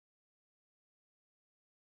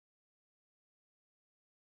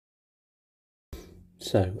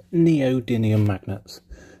So, neodymium magnets.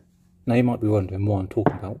 Now you might be wondering why I'm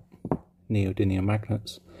talking about neodymium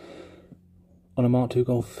magnets on a Mk2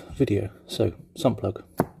 Golf video. So, sump plug.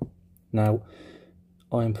 Now,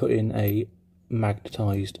 I am putting a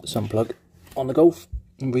magnetised sump plug on the Golf.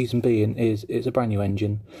 The reason being is it's a brand new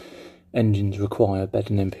engine. Engines require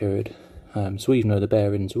bedding in period. So even though the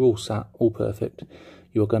bearings are all sat, all perfect,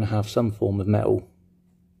 you're going to have some form of metal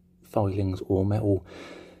filings or metal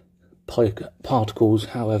particles,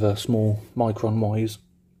 however small, micron-wise,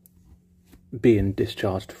 being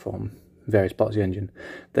discharged from various parts of the engine.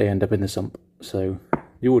 They end up in the sump. So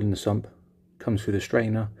the oil in the sump comes through the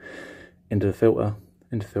strainer, into the filter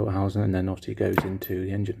housing, and then obviously goes into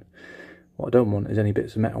the engine. What I don't want is any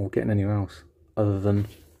bits of metal getting anywhere else other than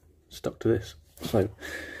stuck to this. So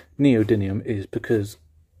neodymium is because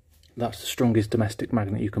that's the strongest domestic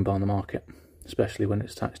magnet you can buy on the market, especially when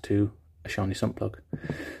it's attached to a shiny sump plug.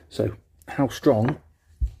 So how strong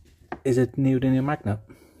is a neodymium magnet?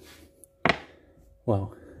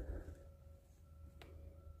 Well,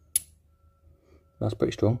 that's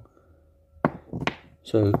pretty strong.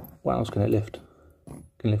 So what else can it lift? It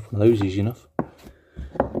can lift one of those easy enough.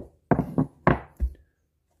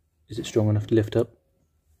 Is it strong enough to lift up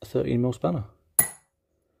a 13mm spanner?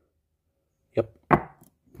 Yep.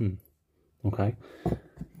 Okay.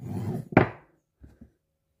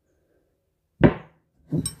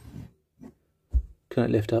 Can it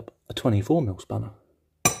lift up a 24mm spanner?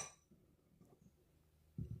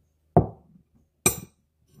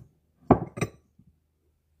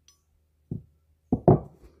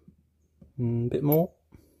 Bit more.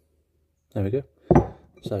 There we go.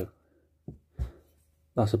 So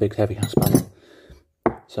that's a big heavy spanner.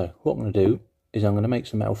 So what I'm going to do is I'm going to make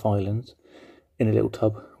some metal filings in a little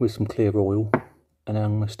tub with some clear oil, and then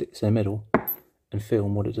I'm going to stick this in the middle and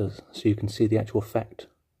film what it does, so you can see the actual effect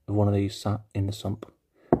of one of these sat in the sump.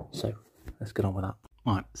 So let's get on with that.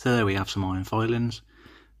 Right, so there we have some iron filings.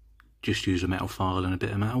 Just use a metal file and a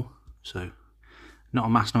bit of metal. So not a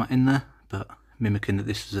mass nut in there, but mimicking that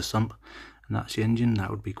this is a sump and that's the engine, that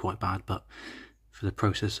would be quite bad, but for the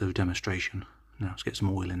process of demonstration, now let's get some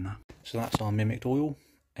oil in there. So that's our mimicked oil,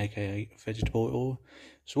 aka vegetable oil.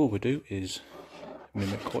 So what we'll do is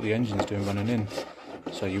mimic what the engine's doing running in.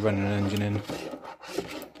 So you're running an engine in,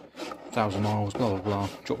 1,000 miles, blah blah blah,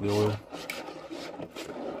 drop the oil.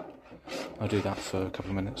 I'll do that for a couple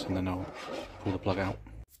of minutes and then I'll pull the plug out.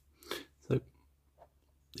 So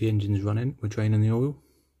the engine's running, we're draining the oil.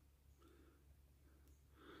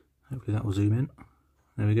 Hopefully that will zoom in.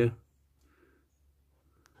 There we go.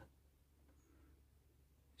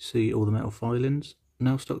 See all the metal filings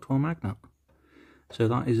now stuck to our magnet. So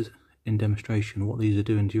that is in demonstration what these are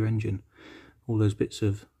doing to your engine. All those bits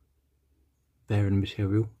of bearing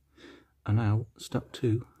material are now stuck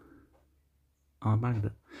to our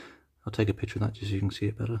magnet. I'll take a picture of that just so you can see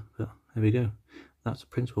it better, but there we go. That's the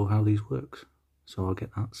principle of how these works. So I'll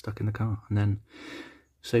get that stuck in the car, and then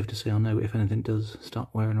safe to say I know if anything does start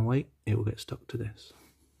wearing away, it will get stuck to this.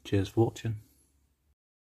 Cheers for watching.